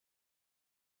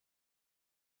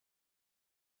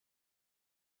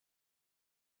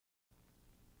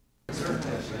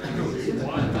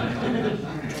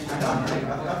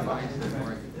Nice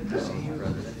to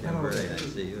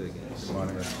see you again. Good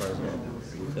morning, Mr. President.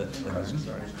 Mr.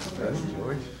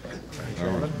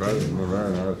 President, we're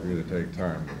very honored for you to take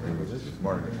time to be with us this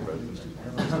morning, Mr.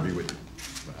 President. Nice to be with you.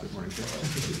 Good morning,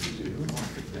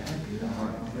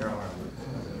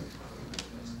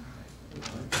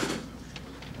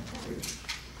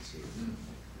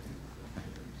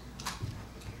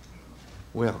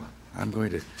 Well, I'm going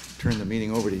to turn the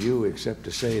meeting over to you, except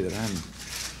to say that I'm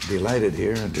delighted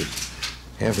here and to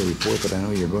have the report that I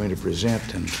know you're going to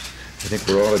present. And I think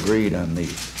we're all agreed on the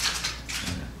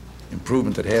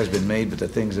improvement that has been made, but the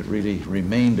things that really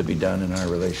remain to be done in our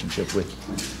relationship with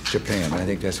Japan. I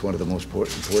think that's one of the most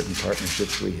important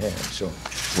partnerships we have. So,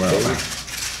 well,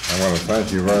 I want to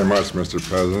thank you very much, Mr.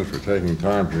 President, for taking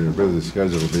time from your busy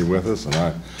schedule to be with us, and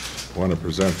I want to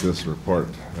present this report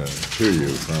to you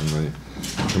from the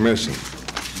Commission.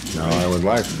 Now, I would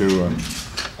like to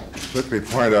quickly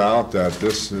point out that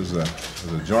this is a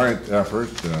joint effort.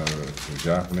 The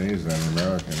Japanese and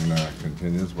American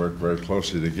contingents work very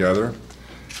closely together,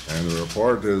 and the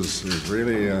report is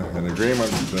really an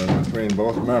agreement between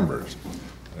both members.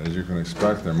 As you can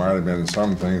expect, there might have been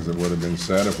some things that would have been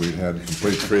said if we'd had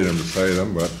complete freedom to say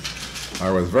them, but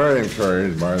I was very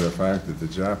encouraged by the fact that the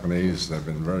Japanese have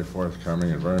been very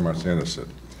forthcoming and very much interested.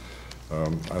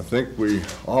 I think we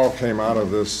all came out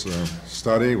of this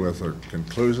study with a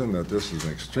conclusion that this is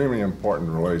an extremely important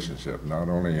relationship, not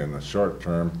only in the short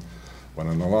term, but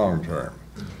in the long term.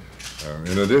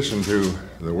 In addition to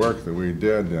the work that we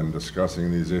did in discussing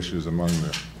these issues among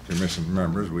the Commission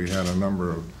members, we had a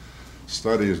number of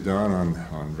studies done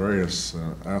on various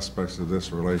aspects of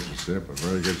this relationship, a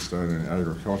very good study on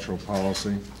agricultural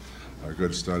policy, a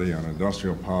good study on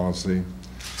industrial policy,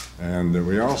 and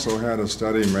we also had a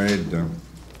study made to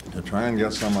try and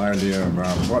get some idea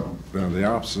about what the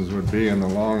options would be in the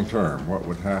long term, what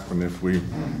would happen if we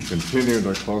continued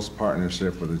a close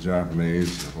partnership with the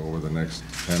Japanese over the next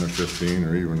 10 or 15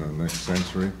 or even the next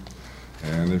century,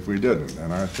 and if we didn't.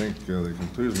 And I think the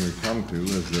conclusion we come to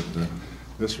is that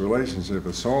this relationship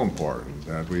is so important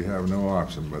that we have no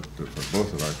option but for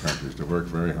both of our countries to work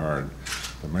very hard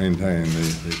to maintain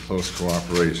the close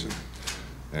cooperation.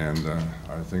 And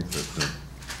I think that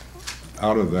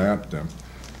out of that,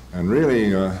 and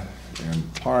really in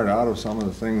part out of some of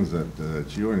the things that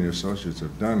you and your associates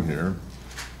have done here,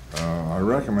 our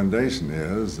recommendation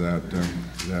is that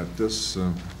this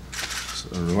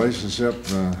relationship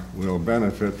will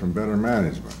benefit from better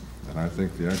management. And I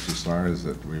think the exercise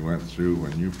that we went through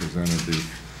when you presented the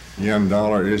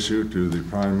yen-dollar issue to the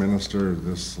Prime Minister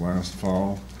this last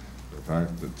fall, the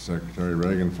fact that Secretary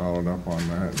Reagan followed up on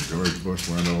that and George Bush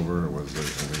went over, was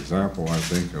an example, I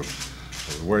think, of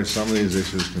the way some of these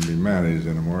issues can be managed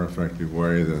in a more effective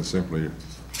way than simply a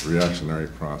reactionary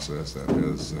process that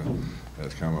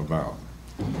has come about.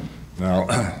 Now,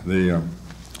 the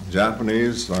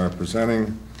Japanese are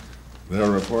presenting their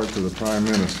report to the Prime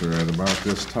Minister at about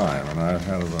this time, and I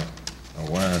have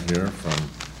a wire here from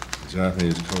the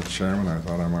Japanese co-chairman. I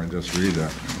thought I might just read an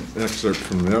excerpt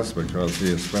from this because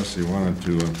he especially wanted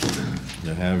to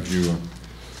have you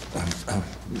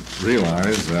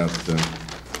realize that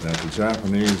the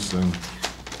Japanese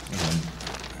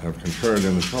have concurred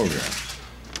in the program.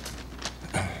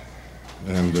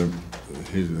 And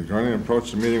he's going to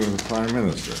approach the meeting with the Prime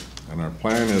Minister. And our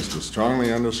plan is to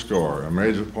strongly underscore a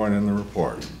major point in the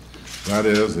report. That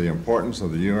is the importance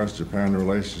of the U.S.-Japan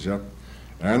relationship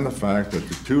and the fact that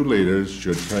the two leaders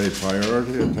should pay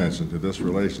priority attention to this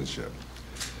relationship.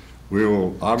 We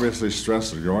will obviously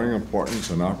stress the growing importance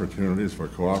and opportunities for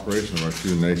cooperation of our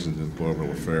two nations in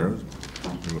global affairs.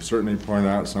 We will certainly point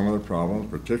out some of the problems,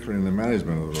 particularly in the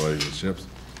management of the relationships,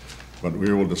 but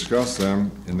we will discuss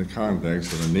them in the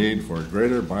context of the need for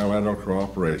greater bilateral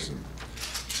cooperation.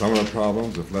 Some of the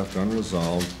problems, if left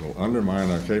unresolved, will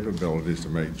undermine our capabilities to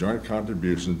make joint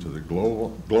contributions to the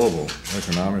global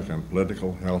economic and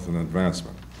political health and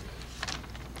advancement.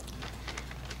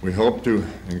 We hope to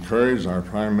encourage our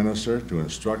Prime Minister to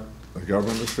instruct the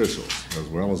government officials, as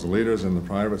well as the leaders in the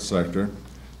private sector,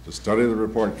 to study the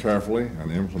report carefully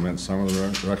and implement some of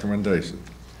the recommendations.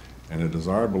 And it is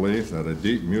our belief that a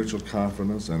deep mutual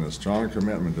confidence and a strong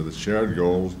commitment to the shared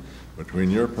goals between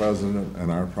your President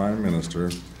and our Prime Minister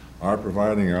are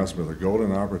providing us with a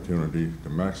golden opportunity to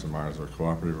maximize our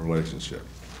cooperative relationship.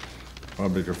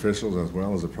 Public officials, as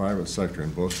well as the private sector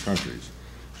in both countries,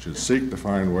 should seek to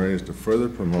find ways to further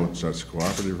promote such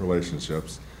cooperative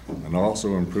relationships and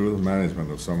also improve the management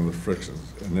of some of the frictions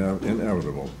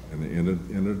inevitable in the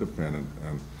interdependent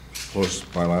and close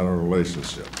bilateral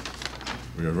relationship.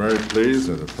 We are very pleased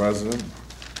that the President,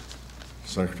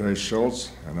 Secretary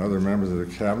Schultz, and other members of the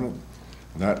Cabinet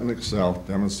That in itself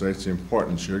demonstrates the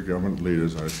importance your government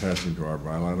leaders are attaching to our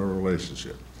bilateral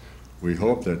relationship. We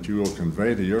hope that you will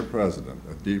convey to your president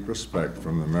a deep respect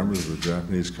from the members of the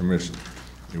Japanese Commission.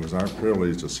 It was our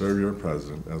privilege to serve your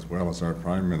president as well as our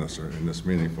prime minister in this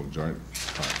meaningful joint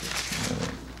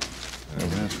project.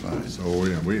 That's fine. So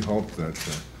we hope that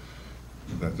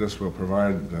that this will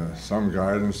provide some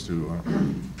guidance to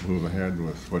move ahead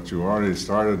with what you already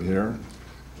started here.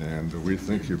 And we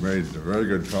think you've made very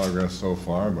good progress so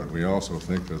far, but we also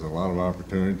think there's a lot of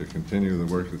opportunity to continue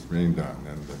the work that's being done.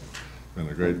 And it's been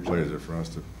a great pleasure for us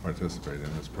to participate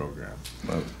in this program.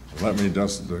 Well, Let me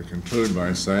just conclude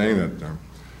by saying that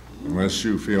unless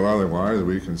you feel otherwise,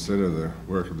 we consider the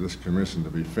work of this commission to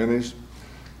be finished.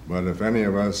 But if any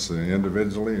of us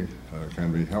individually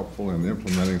can be helpful in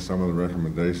implementing some of the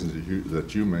recommendations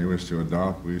that you may wish to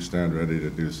adopt, we stand ready to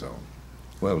do so.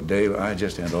 well, Dave,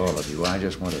 and all of you, I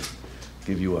just want to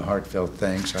give you a heartfelt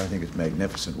thanks. I think it's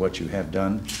magnificent what you have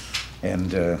done.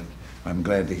 And I'm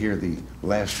glad to hear the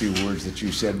last few words that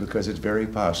you said, because it's very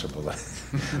possible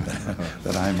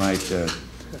that I might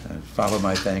follow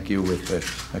my thank you with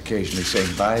occasionally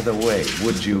saying, by the way,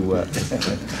 would you...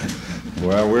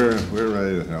 Well, we're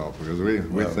ready to help, because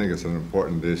we think it's an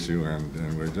important issue,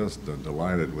 and we're just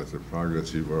delighted with the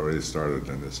progress you've already started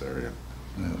in this area.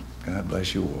 Well, God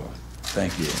bless you all.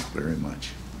 Thank you very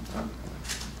much.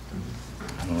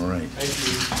 All right.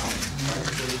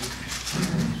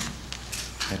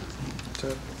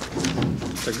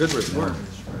 It's a good report.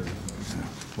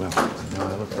 Well, now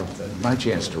I look for my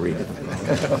chance to read it.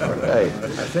 All right.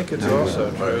 I think it's also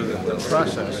true that the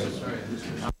process.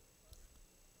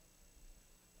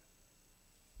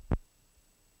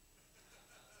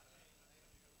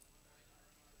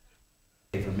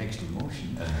 For mixed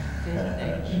emotion.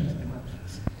 And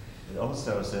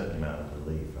also a certain amount of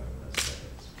relief, I must say.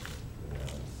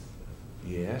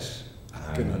 Yes,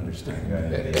 I can understand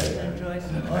I'm that. Enjoy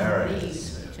some Emeritus.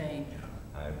 leaves change.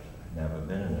 I've never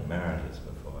been an emeritus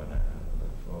before, and I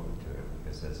look forward to it,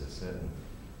 because there's a certain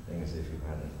thing as if you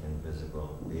had an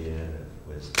invisible beard of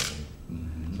wisdom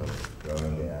sort of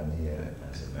growing down here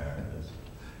as emeritus.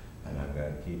 And I'm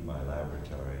going to keep my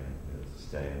laboratory and we'll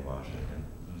stay in Washington.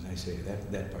 As I say,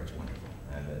 that part's wonderful.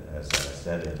 And as I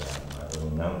said in my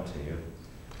little note to you,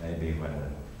 maybe when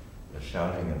the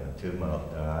shouting and the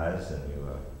tumult dies and you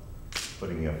are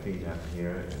putting your feet up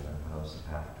here in the house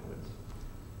afterwards,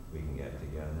 we can get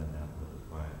together and have a little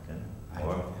quiet dinner.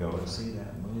 Or go and see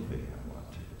that movie I want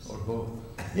you to see. Or both.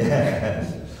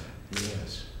 Yes.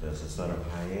 Yes. There's a sort of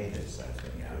hiatus, I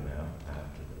think, after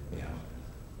the Yeah.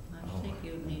 I think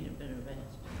you need a bit of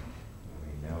rest. We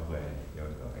know where you're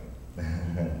going.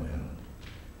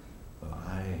 Well,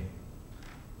 I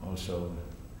also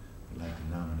would like to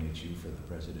nominate you for the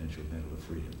Presidential Medal of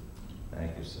Freedom.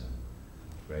 Thank you, sir.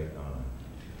 Great honor.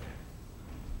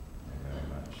 I'm very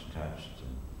much touched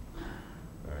and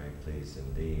very pleased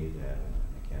indeed, and I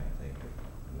can't think of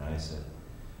a nicer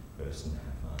person to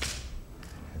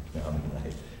have on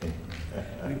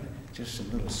nominate. Just some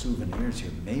little souvenirs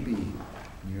here. Maybe in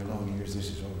your long years this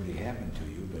has already happened to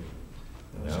you, but...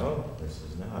 No, this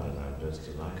is not, and I'm just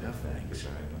delighted. Thank you Thanks.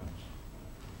 very much.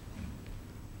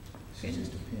 This is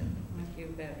just a pin. Aren't you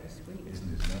very sweet?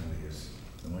 Isn't as lovely as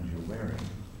the ones you're wearing?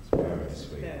 It's very It's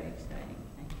sweet. very exciting.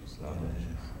 Thank you so Lovely. much.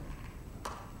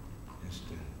 Just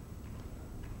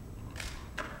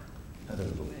another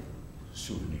little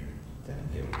souvenir.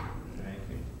 Thank you. Thank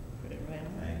you. Put it right on.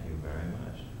 Thank you very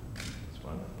much. It's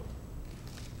wonderful.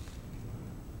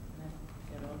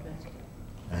 Get all dressed up.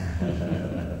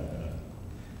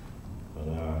 Well,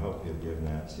 now I hope you'll give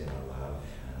Nancy our love.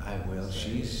 I will.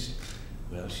 She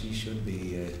should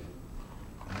be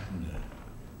out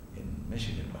in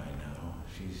Michigan by now.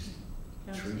 She's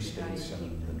tree state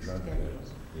selling the drug.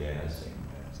 Yes.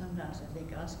 Sometimes I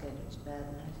think our schedule's bad,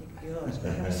 and I think yours,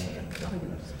 but I don't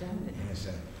understand it. Yes,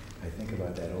 I think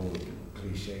about that old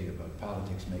cliche about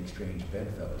politics make strange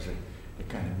bedfellows. They're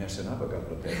kind of messing up a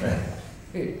couple of bits.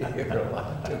 You're a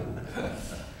lot too.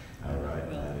 All right,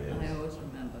 Well, that is. I always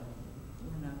remember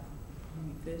when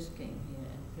we first came here,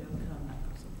 and Bill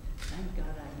Carmichael said, "Thank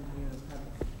God I didn't hear a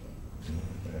Republican game."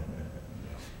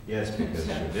 Yes, because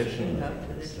traditionally, Enough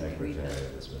for the this Secretary retreat. of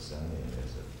the Smithsonian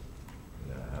is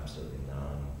absolutely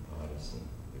non-partisan.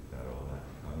 We've got all that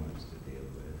Congress to deal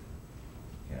with.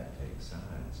 Can't take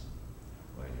sides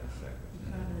while you're Secretary.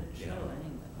 Trying to show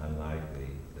anyway. Unlike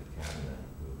the cabinet,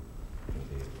 who can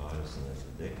be as partisan as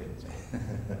the Dickens.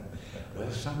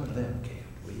 Well, some of them can't.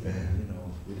 We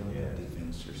don't have Yes.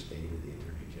 defense or state or the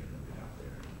Attorney General out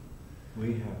there.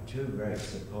 We have two great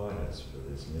supporters for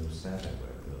this new center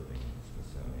we're building in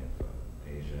Smithsonian for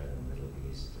Asia and the Middle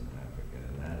East and Africa,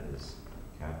 and that is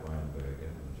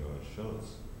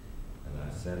truths. And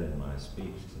I said in my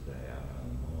speech today out on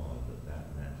the Mall that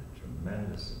that meant a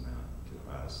tremendous amount to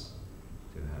us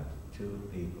to have two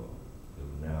people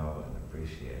who know and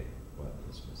appreciate what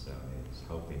the Smithsonian is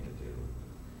hoping to do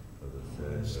for the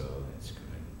third world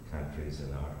countries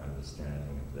and our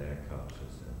understanding of their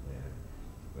cultures and their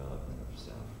development of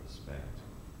self-respect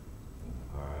and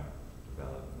our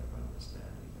development of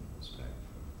understanding and respect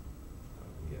for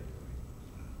what we are doing.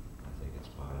 I think it's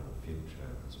part of the future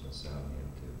of the Smithsonian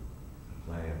to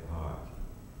play a part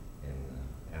in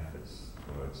efforts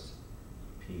towards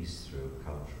peace through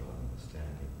cultural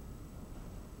understanding.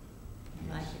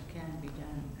 Like it can be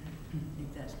done. I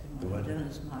think that's been one of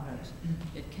Dylan's mottos.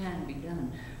 It can be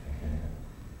done.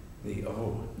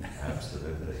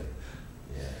 Absolutely.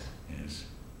 Yes. Yes.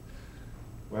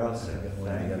 Well said. On the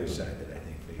Thank other you. side that I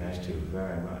think for you Thank you too.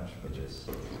 very much for this.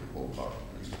 Thank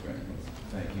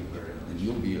you very much. And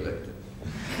you'll be elected.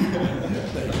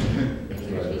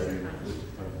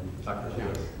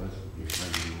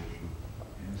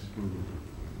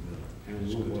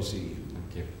 It's good to see you.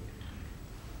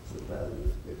 It's a very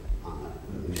big honor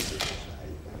in the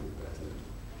society and the president.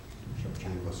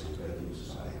 Shevchenko Security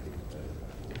Society.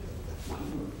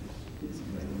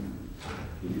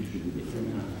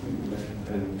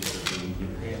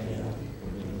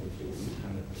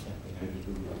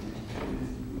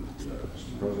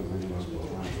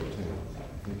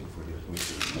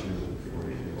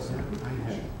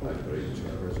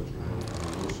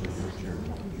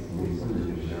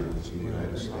 In the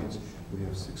United States, we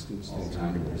have 16 states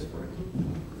members for it.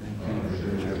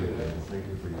 Thank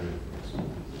you for your efforts.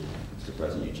 Mr.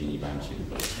 President, Eugene Ivanchik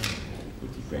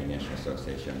with the Ukrainian National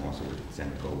Association, and also with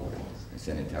Senate Gold and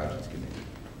Senate Intelligence Committee.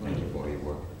 Thank you for your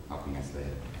work helping us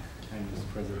there. Hi, Mr.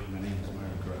 President. My name is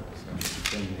Myron Grubbs. I'm with the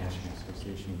Ukrainian National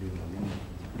Association of Women,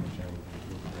 which I will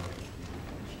be proud of.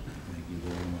 Thank you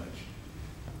very much.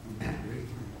 Great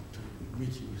to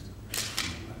meet you, Mr.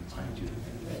 President. Thank you.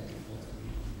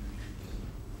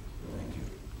 Thank you.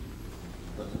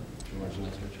 George,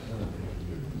 let's get you.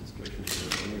 Let's get you.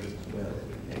 Well,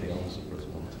 And they also really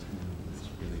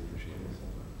appreciate it.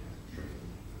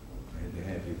 glad to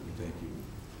have you. Thank you.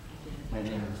 My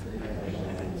name is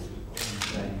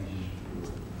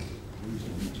Pleased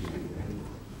to meet you.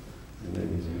 And then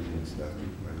he's using stuff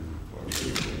for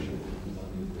education.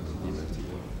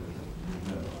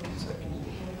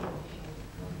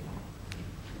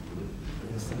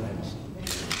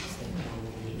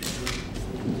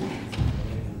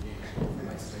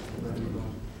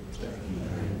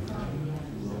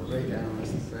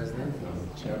 Mr. President,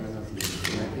 Chairman of the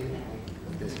committee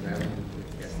of this matter.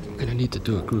 We're going to need to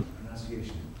do a group.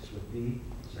 Pronunciation. Sloppy.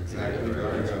 Exactly.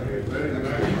 Very good.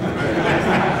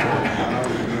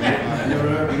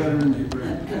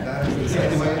 That is the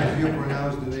same way as you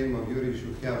pronounce the name of Yuri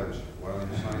Shulkevich while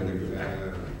you sign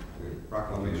the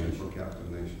proclamation for captive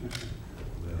nation.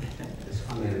 It's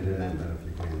under the amendment of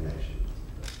Ukrainian nation.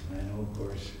 I know, of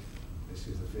course, this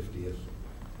is the 50th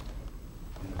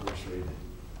anniversary of the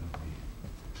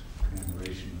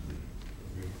commemoration of the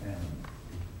great famine.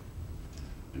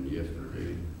 And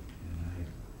yesterday,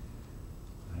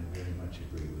 And I very much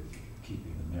agree with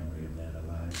keeping the memory of that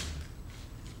alive.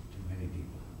 Too many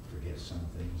people forget some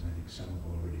things. I think some have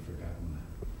already forgotten the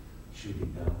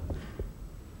shooting down of the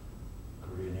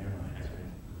Korean Airlines.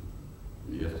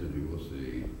 yesterday was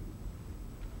a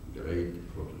great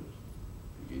protest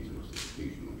against the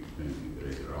ossification of Ukraine, a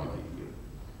great rally here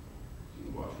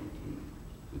in Washington.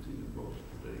 It's in the post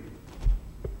today.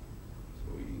 So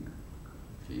we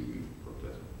came to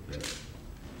protest that.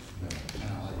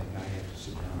 Now I think I have to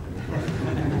sit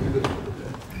down.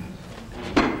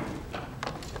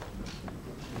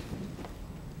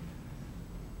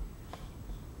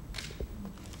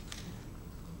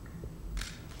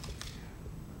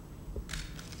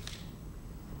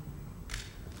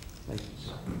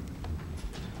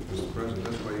 Mr. President,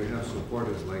 that's why you have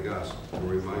supporters like us to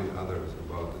remind others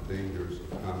about the dangers of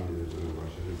communism and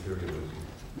Russian imperialism.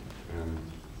 And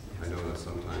I know that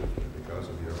sometimes because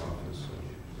of your office,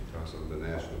 because of the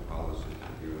national policy,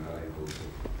 you're not able to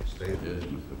stay. Yes,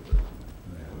 Mr.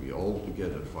 President. We all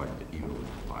together fight the evil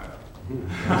empire.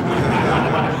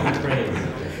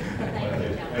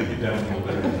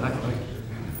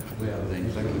 Well, thank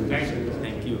you. Thank you.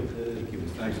 Thank you. Thank you,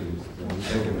 Mr.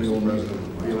 President. We will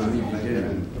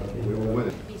win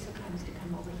it. Be so kind as to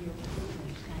come over here.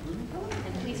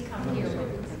 And please come here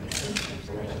with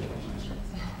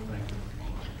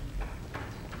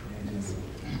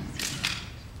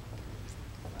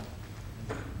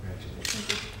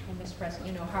And Mr. President,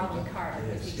 you know Harlan Carter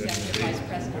is the Executive Vice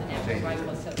President of the National Rifle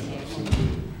Association.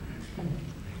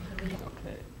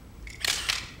 Okay.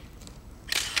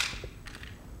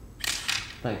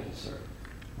 Thank you, sir.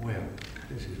 Well,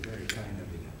 this is very kind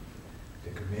of you to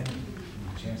come in and give me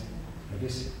a chance. I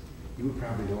guess you were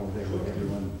probably over there with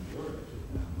everyone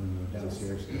when we were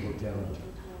downstairs at the hotel.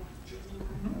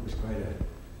 It was quite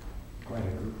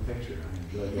a group picture. I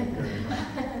enjoyed that very much.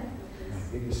 My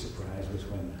biggest surprise was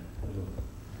when little,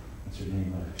 what's her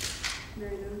name?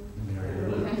 Mary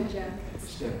Lou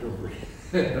stepped over.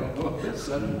 All of a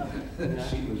sudden,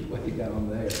 she was way down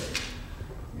there.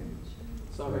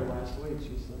 Saw her last week,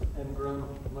 she hadn't grown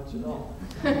much at all.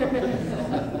 She's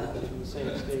in the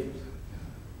same state.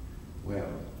 Well,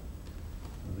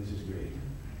 this is great.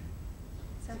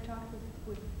 So I talked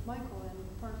with Michael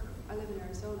in Parker. I live in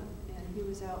Arizona, and he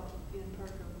was out in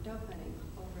Parker dove hunting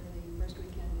over the first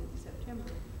weekend in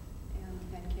September, and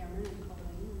had Cameron and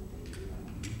Colleen and the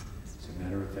baby. As a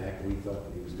matter of fact, we thought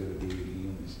that he was going to be, he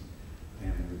and his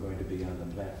family were going to be on the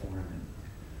platform in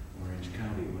Orange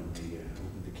County when we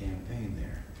opened the campaign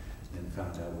there. Then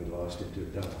found out we lost it to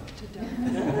dove hunt. To dove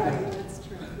hunt, right, that's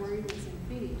true. Where he was in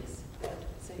Phoenix that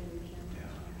same weekend.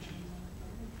 Yeah.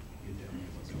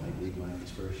 You might leave mine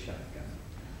his first shotgun.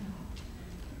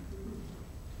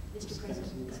 Mr.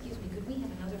 President, excuse me, could we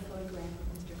have another photograph of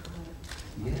Mr. Carter?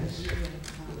 Yes.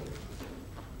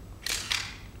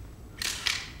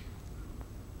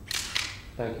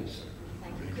 Thank you, sir.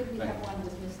 Thank you. Could we have one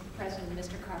with Mr. President and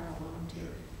Mr. Carter alone, too?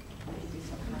 Would you be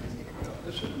so kind as to come?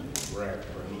 This is a rare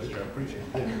privilege, I appreciate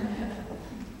it.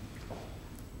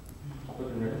 Put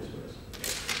the nerves first.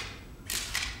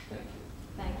 Thank you.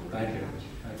 Thank you. Thank you.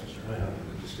 Thank you, sir. Well,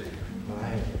 good to see you.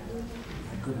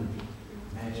 I couldn't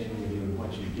imagine you doing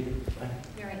what you did.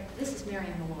 This is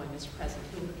Marion Malloy, Mr. President,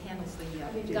 who handles the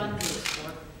gun news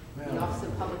for the Office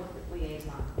of Public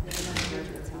Liaison.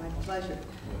 Pleasure.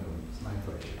 Well, it's my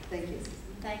pleasure. Thank you.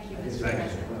 Thank you, I Mr. just-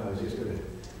 President. Well, I was just going to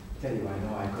tell you, I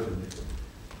know I couldn't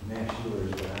match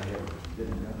yours, but I have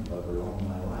been a gun lover all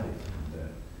my life. And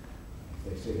if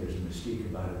they say there's a mystique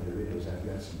about it, there is. I've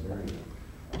got some very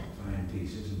fine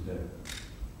pieces. And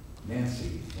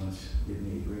Nancy once did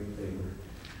me a great favor.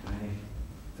 I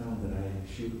found that I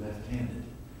shoot left-handed.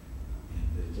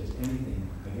 And just anything,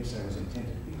 I guess I was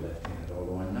intended to be left-handed,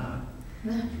 although I'm not. I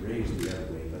was raised the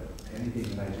other way, but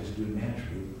anything that I just do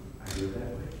naturally, I do it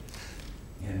that way.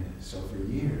 And so for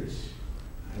years,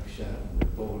 I've shot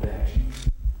with bold action.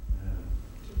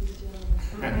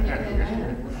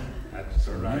 That's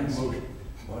all right. Motion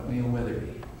bought me a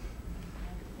Weatherby,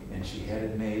 and she had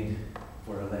it made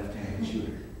for a left-handed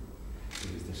shooter.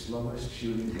 It is the slowest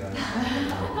shooting gun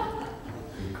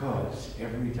because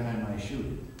every time I shoot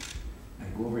it, I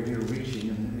go over here reaching,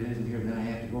 and it isn't here, and then I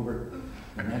have to go over,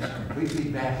 and that's completely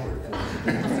backward.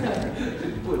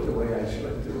 Put the way I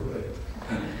should do it.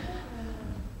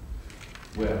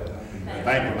 Well,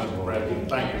 Thank you, Mr. President.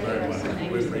 Thank you very much.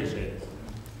 We appreciate it.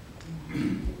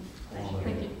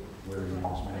 Thank you. Where you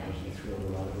was managed to thrill a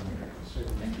lot of Americans.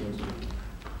 Thank you.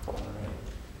 All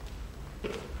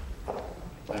right.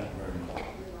 Thank you very much.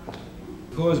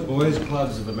 Because Boys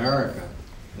Clubs of America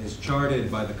is chartered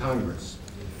by the Congress,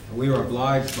 we are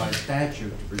obliged by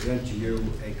statute to present to you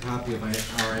a copy of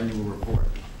our annual report.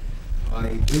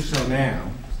 I do so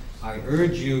now. I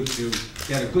urge you to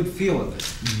get a good feel of it,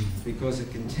 because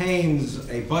it contains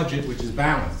a budget which is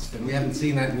balanced, and we haven't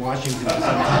seen that in Washington for some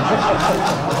time.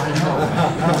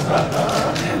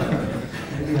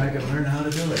 Maybe I can learn how to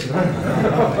do it.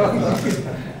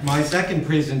 My second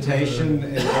presentation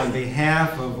is on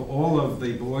behalf of all of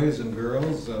the boys and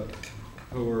girls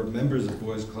who are members of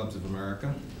Boys Clubs of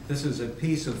America. This is a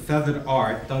piece of feathered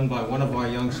art done by one of our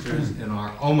youngsters in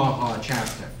our Omaha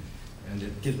chapter. And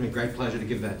it gives me great pleasure to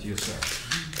give that to you, sir.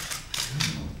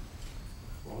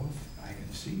 Well, I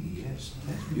can see, yes,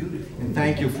 that's beautiful. And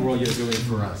thank you for all you're doing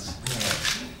for us.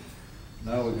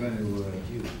 Now we're going to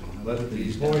let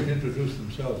these boys introduce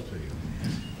themselves to you.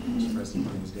 Mr. President,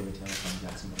 my name is David Taylor from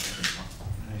Jacksonville.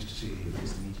 Nice to see you.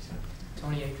 Nice to meet you, sir.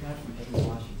 Tony A. Pratt from Higgins,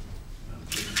 Washington.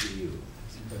 Good to see you.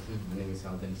 Mr. President, my name is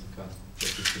Al Dennis Acosta,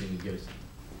 just sitting in Jersey.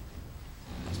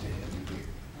 Nice to have you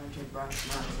here. I'm Jay Brock from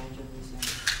Los Angeles.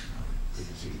 Good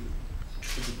to see you.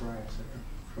 Mr. Bryant, sir,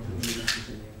 from the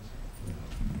University of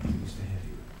Nice to have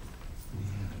you.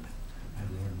 And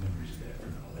I've learned memories of that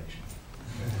from an election.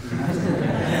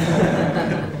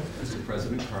 Mr.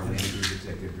 President, Carl Andrews,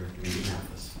 Executive Director,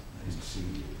 Indianapolis. Nice to see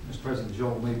you. Mr. President,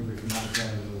 Joel Mabry from Mount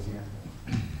Canada, Louisiana.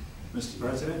 Mr.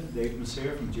 President, Dave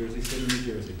Messier from Jersey City, New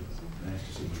Jersey. Nice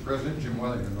to see you. Mr. President, Jim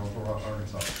Wellington, North Little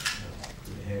Arkansas.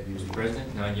 Good to have you. Mr.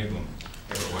 President, Nanya Gomes,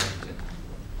 Everett, Washington.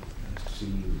 Nice to see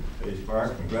you. Paige Park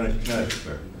from Greenwich, Connecticut,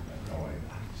 sir. How are you?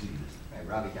 See you. Hi,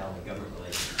 Robbie Calvin, Government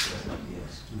Relations.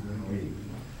 Yes.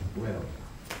 Well,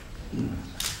 I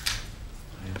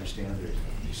understand understand there's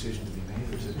a decision to be made,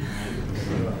 or is it?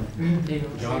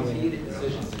 John, we need a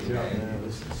decision to be made.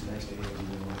 Listen, it's nice to have you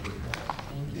in one here.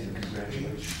 Thank you. And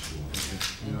congratulations to all.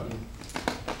 Thank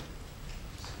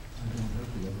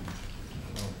you.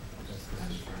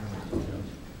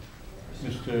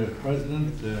 Mr.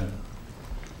 President,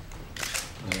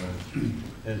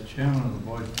 as chairman of the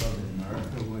Boys Club of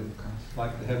America, we'd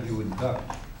like to have you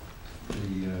induct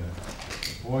the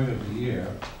Boy of the Year,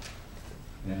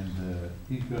 and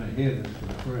he's going to hear this for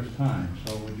the first time.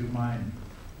 So would you mind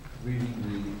reading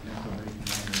the information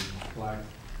on the plaque?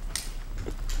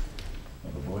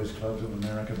 Of the Boys Clubs of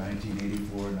America,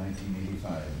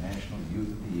 1984-1985, National Youth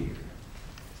of the Year.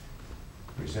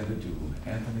 Presented to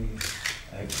Anthony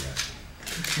Agrat.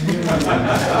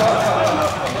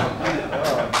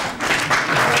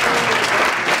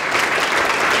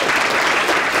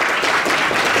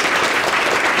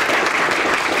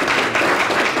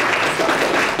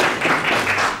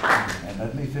 And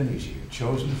let me finish here.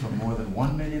 Chosen from more than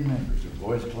 1 million members of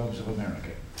Boys Clubs of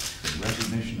America in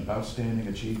recognition of outstanding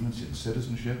achievements in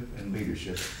citizenship and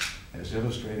leadership, as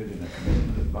illustrated in a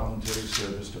commitment of voluntary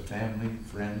service to family,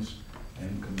 friends,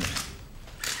 and community.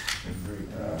 Very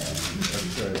proud.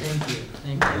 Thank you.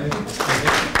 Thank you.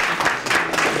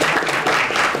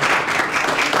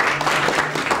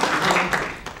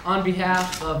 On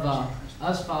behalf of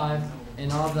us five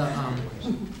and all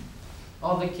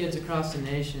the kids across the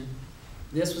nation,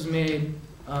 this was made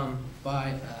by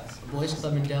a Boys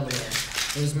Club in Delaware.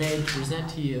 It was made to present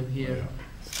to you here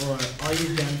for all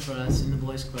you've done for us in the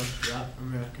Boys Club throughout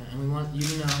America, and we want you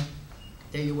to know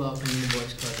that you're welcome in the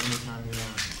Boys Club anytime you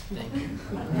want. Thank you.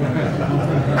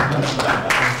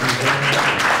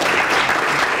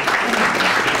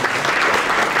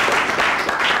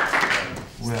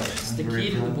 Well, It's the key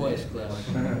to the Boys Club.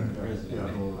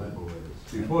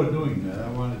 Before doing that, I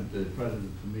wanted the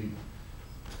president to meet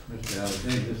Mr.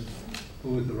 Alexander, who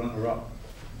is the runner-up.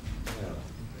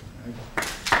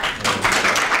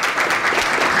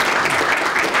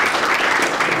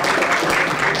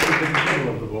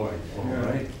 Of the boy. All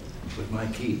right, with my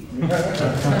key.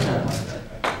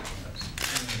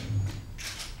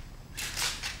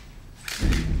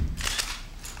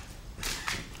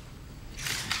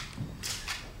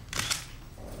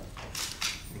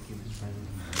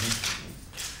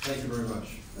 Thank you very much,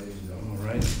 ladies and gentlemen. All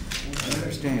right, I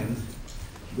understand.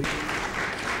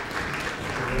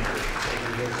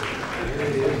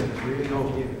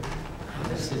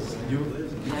 This is you.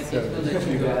 I can't believe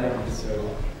you got it.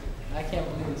 I can't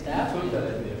believe it's happening.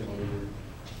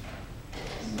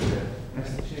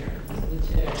 That's the chair. The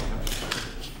chair.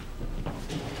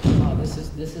 Oh,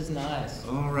 this is nice.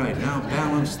 All right, now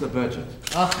balance the budget.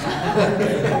 Oh.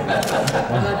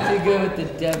 I'm not too good with the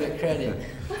debit credit.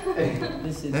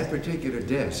 This is That particular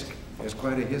desk has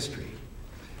quite a history.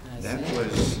 That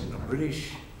was a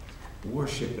British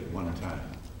warship at one time.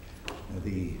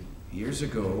 Years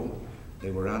ago,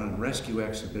 they were on a rescue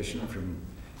exhibition from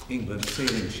England,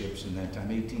 sailing ships in that time,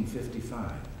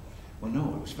 1855. Well,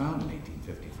 no, it was found in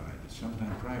 1855, but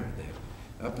sometime prior to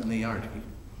that, up in the Arctic.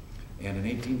 And in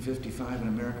 1855, an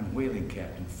American whaling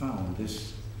captain found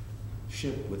this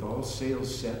ship with all sails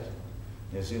set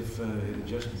as if it had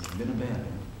just been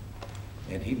abandoned.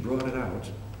 And he brought it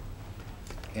out,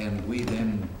 and we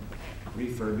then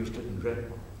refurbished it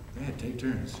and take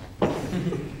turns.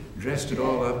 Dressed it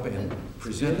all up and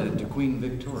presented it to Queen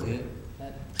Victoria.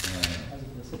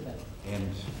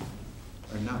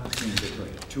 Or not to Queen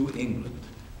Victoria, to England.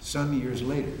 Some years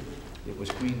later, it was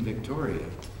Queen Victoria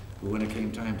who, when it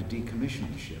came time to decommission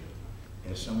the ship,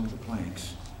 has some of the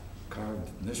planks carved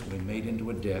in this way, made into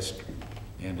a desk,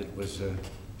 and it was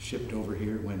shipped over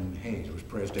here when Hayes was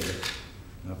president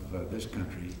of this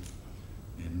country,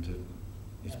 and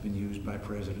it's been used by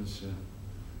presidents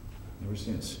ever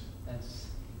since. That's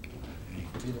Okay.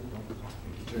 beautiful.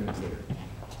 Turn it there.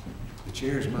 The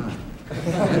chair's mine.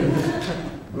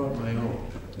 Brought my own.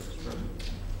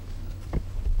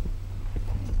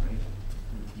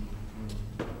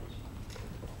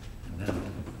 And now,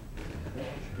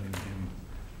 bring him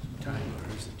some tie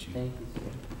bars that you, Thank you.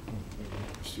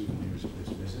 souvenirs of this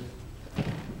visit.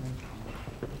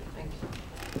 Thank you.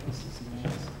 This is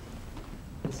nice.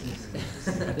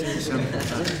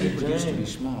 Some people used to be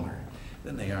smaller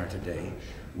than they are today.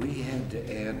 We had to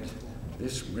add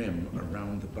this rim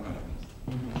around the bottom.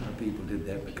 Our people did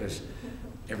that because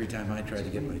every time I tried to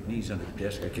get my knees under the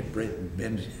desk, I kept breaking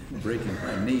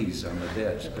my knees on the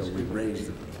desk, so we raised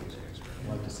them. I'd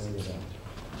like to say that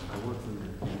I work for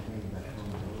your campaign back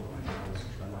home.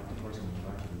 I'm like the person who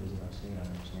got to the visit I've seen. I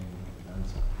understand you've done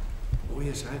something. Oh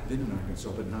yes, I've been in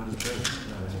Arkansas, but not as president.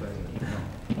 Not as president. No.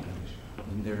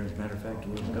 meeting there. As a matter of fact, it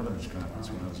was a governor's conference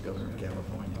when I was governor of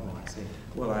California. Oh, I see.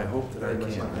 Well, I hope that I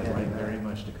can. I'd like very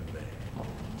much to come back.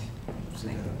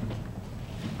 Thank you.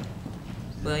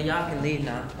 Well, y'all can leave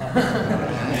now.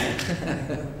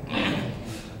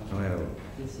 Well,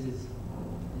 This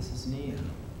is neat.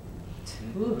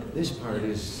 this part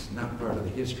is not part of the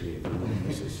history of the room.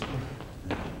 This is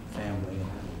family and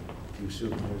a few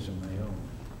souvenirs of my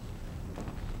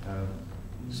own.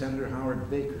 Senator Howard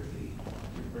Baker,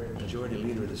 the majority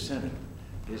leader of the Senate,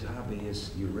 his hobby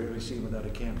is, you rarely see him without a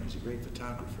camera. He's a great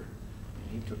photographer.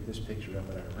 And he took this picture up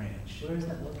at our ranch. Where is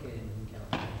that located in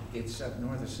California? It's up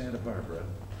north of Santa Barbara,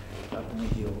 up in the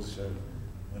hills.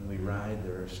 When we ride,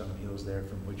 there are some hills there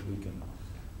from which we can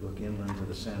look inland to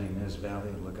the San Ynez Valley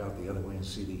and look out the other way and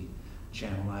see the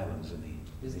Channel Islands and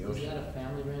the ocean. Is that a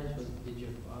family ranch? Did your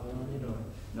father own it, or?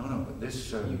 No, but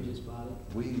this, You just bought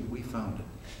it? we found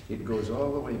it. It goes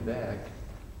all the way back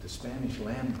to Spanish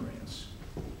land grants,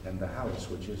 and the house,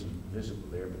 which isn't visible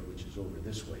there, but which is over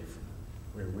this way from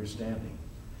where we're standing.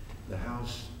 The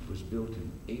house was built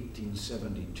in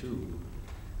 1872.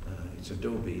 It's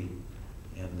adobe,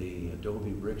 and the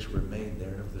adobe bricks were made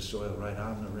there of the soil right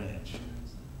on the ranch.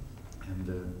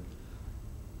 And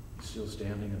it's still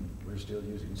standing, and we're still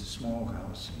using it. It's a small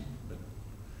house, but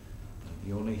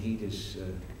the only heat is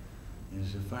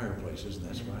the fireplaces, and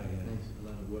that's why A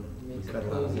lot of wood. we cut a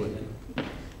lot of wood.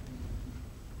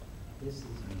 This is.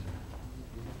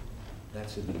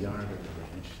 That's in the yard of the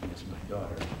ranch, and it's my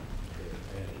daughter,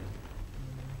 Patty,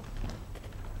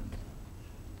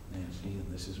 Nancy,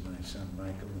 and this is my son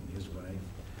Michael and his wife.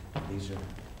 And these are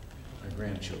our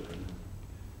grandchildren.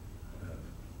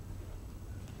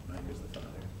 Mike is the father.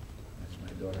 That's my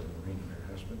daughter Maureen and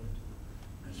her husband.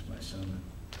 That's my son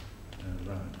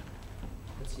Ron.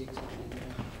 What's he accepting there?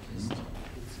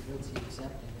 What's he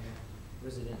accepting there?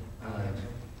 Resident.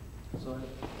 Sorry.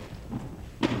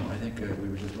 I think we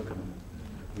were just looking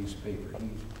at a piece of paper.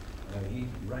 He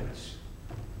writes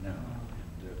now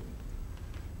and,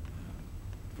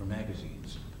 for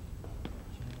magazines.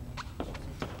 Are you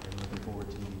looking forward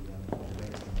to the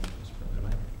debates coming up, Mr.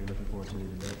 President? You're looking forward to the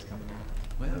debates coming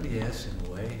up? Well, yes, in a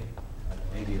way.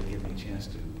 Maybe it'll give me a chance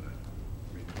to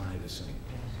reply to some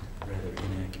rather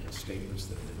inaccurate statements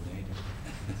that have been made.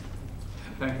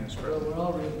 Thank you, Mr. Well, President. we're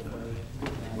all rooting for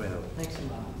you. Well, Thanks a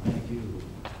lot. thank you.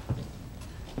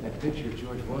 That picture of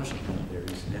George Washington up there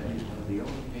is one of the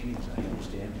only paintings I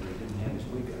understand where he didn't have his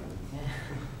wig on.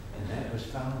 And that was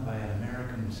found by an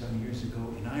American some years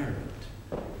ago in Ireland.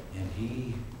 And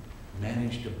he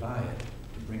managed to buy it,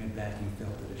 to bring it back. He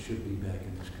felt that it should be back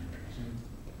in this country.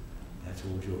 That's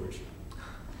old George.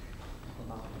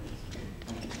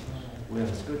 Well,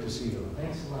 it's good to see you.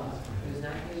 Thanks a lot. It was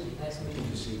nice to meet you.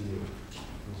 Good to see you.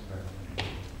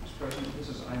 Mr. President, this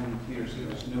is Eileen Peters,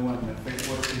 who's new on the Faith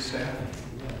Working staff.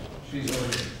 She's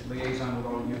our liaison with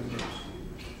all youth groups.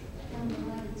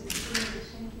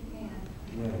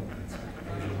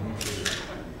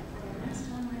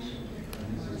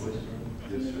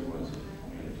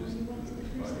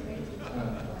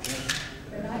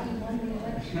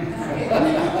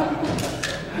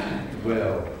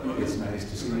 Well, it's nice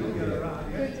to see you again.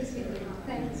 Good to see you.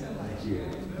 Thanks so much. Thank you.